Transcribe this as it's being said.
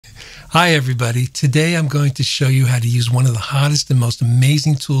Hi, everybody. Today I'm going to show you how to use one of the hottest and most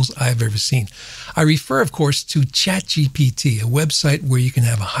amazing tools I've ever seen. I refer, of course, to ChatGPT, a website where you can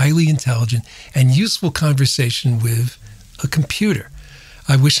have a highly intelligent and useful conversation with a computer.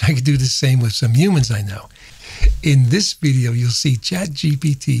 I wish I could do the same with some humans I know. In this video, you'll see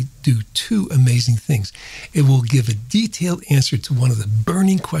ChatGPT do two amazing things. It will give a detailed answer to one of the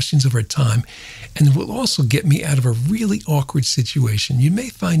burning questions of our time, and it will also get me out of a really awkward situation. You may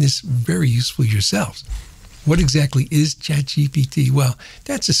find this very useful yourselves. What exactly is ChatGPT? Well,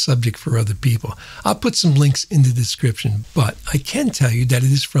 that's a subject for other people. I'll put some links in the description, but I can tell you that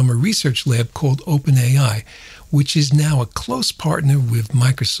it is from a research lab called OpenAI, which is now a close partner with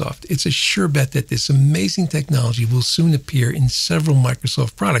Microsoft. It's a sure bet that this amazing technology will soon appear in several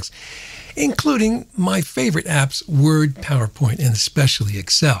Microsoft products, including my favorite apps, Word, PowerPoint, and especially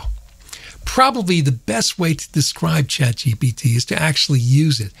Excel. Probably the best way to describe ChatGPT is to actually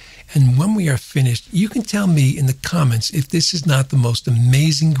use it. And when we are finished, you can tell me in the comments if this is not the most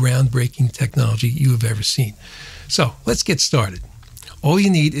amazing, groundbreaking technology you have ever seen. So let's get started. All you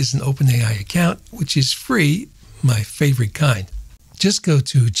need is an OpenAI account, which is free, my favorite kind. Just go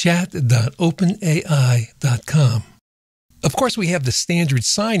to chat.openai.com. Of course, we have the standard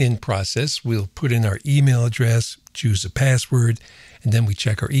sign-in process. We'll put in our email address, choose a password, and then we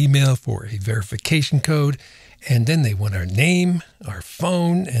check our email for a verification code. And then they want our name, our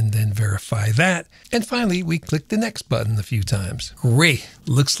phone, and then verify that. And finally, we click the next button a few times. Great.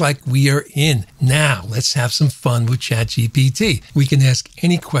 Looks like we are in. Now, let's have some fun with ChatGPT. We can ask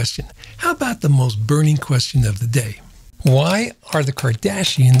any question. How about the most burning question of the day? Why are the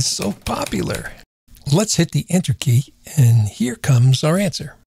Kardashians so popular? Let's hit the enter key, and here comes our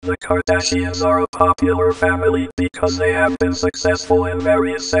answer. The Kardashians are a popular family because they have been successful in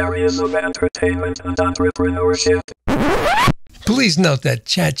various areas of entertainment and entrepreneurship. Please note that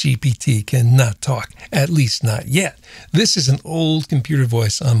ChatGPT cannot talk, at least not yet. This is an old computer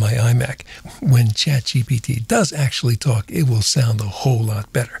voice on my iMac. When ChatGPT does actually talk, it will sound a whole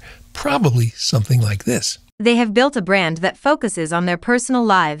lot better. Probably something like this. They have built a brand that focuses on their personal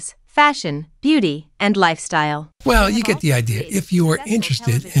lives, fashion, beauty, and lifestyle. Well, you get the idea. If you are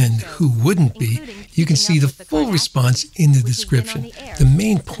interested, and who wouldn't be, you can see the full response in the description. The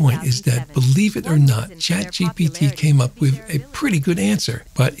main point is that, believe it or not, ChatGPT came up with a pretty good answer,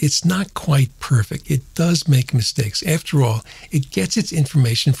 but it's not quite perfect. It does make mistakes. After all, it gets its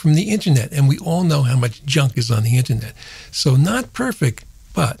information from the internet, and we all know how much junk is on the internet. So not perfect,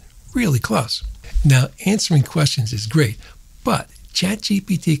 but really close. Now, answering questions is great, but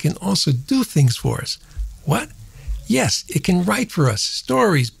ChatGPT can also do things for us. What? Yes, it can write for us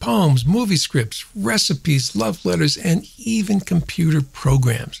stories, poems, movie scripts, recipes, love letters, and even computer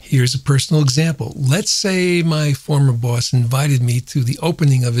programs. Here's a personal example. Let's say my former boss invited me to the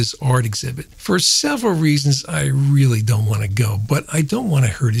opening of his art exhibit. For several reasons, I really don't want to go, but I don't want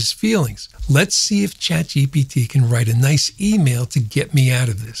to hurt his feelings. Let's see if ChatGPT can write a nice email to get me out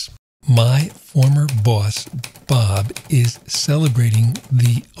of this. My former boss, Bob, is celebrating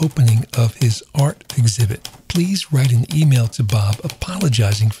the opening of his art exhibit. Please write an email to Bob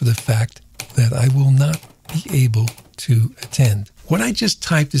apologizing for the fact that I will not be able to attend. What I just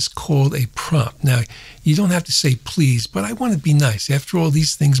typed is called a prompt. Now, you don't have to say please, but I want to be nice. After all,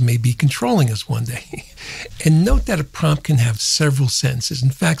 these things may be controlling us one day. And note that a prompt can have several sentences. In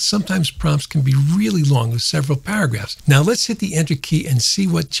fact, sometimes prompts can be really long with several paragraphs. Now, let's hit the enter key and see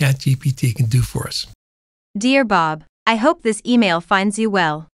what ChatGPT can do for us. Dear Bob, I hope this email finds you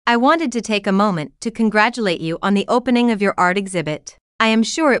well. I wanted to take a moment to congratulate you on the opening of your art exhibit. I am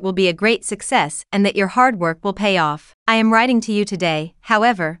sure it will be a great success and that your hard work will pay off. I am writing to you today,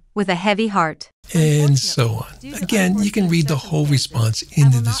 however, with a heavy heart. And so on. Again, you can read the whole response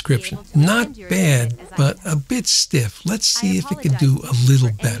in the description. Not bad, but a bit stiff. Let's see if it can do a little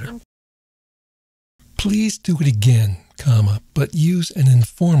better. Please do it again, but use an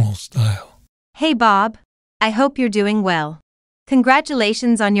informal style. Hey Bob, I hope you're doing well.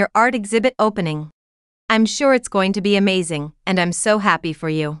 Congratulations on your art exhibit opening. I'm sure it's going to be amazing, and I'm so happy for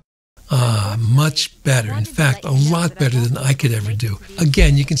you. Much better. In fact, a lot better than I could ever do.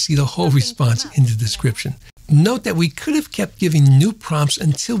 Again, you can see the whole response in the description. Note that we could have kept giving new prompts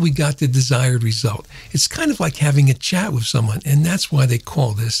until we got the desired result. It's kind of like having a chat with someone, and that's why they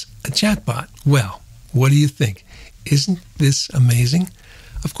call this a chatbot. Well, what do you think? Isn't this amazing?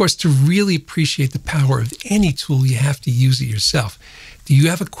 Of course, to really appreciate the power of any tool, you have to use it yourself. Do you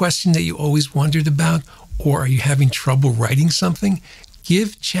have a question that you always wondered about, or are you having trouble writing something? Give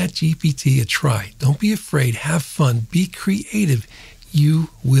ChatGPT a try. Don't be afraid. Have fun. Be creative. You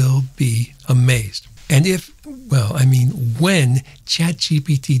will be amazed. And when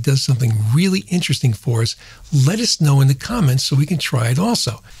ChatGPT does something really interesting for us, let us know in the comments so we can try it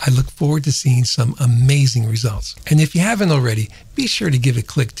also. I look forward to seeing some amazing results. And if you haven't already, be sure to give a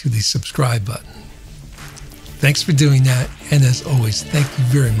click to the subscribe button. Thanks for doing that. And as always, thank you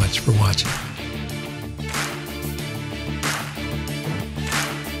very much for watching.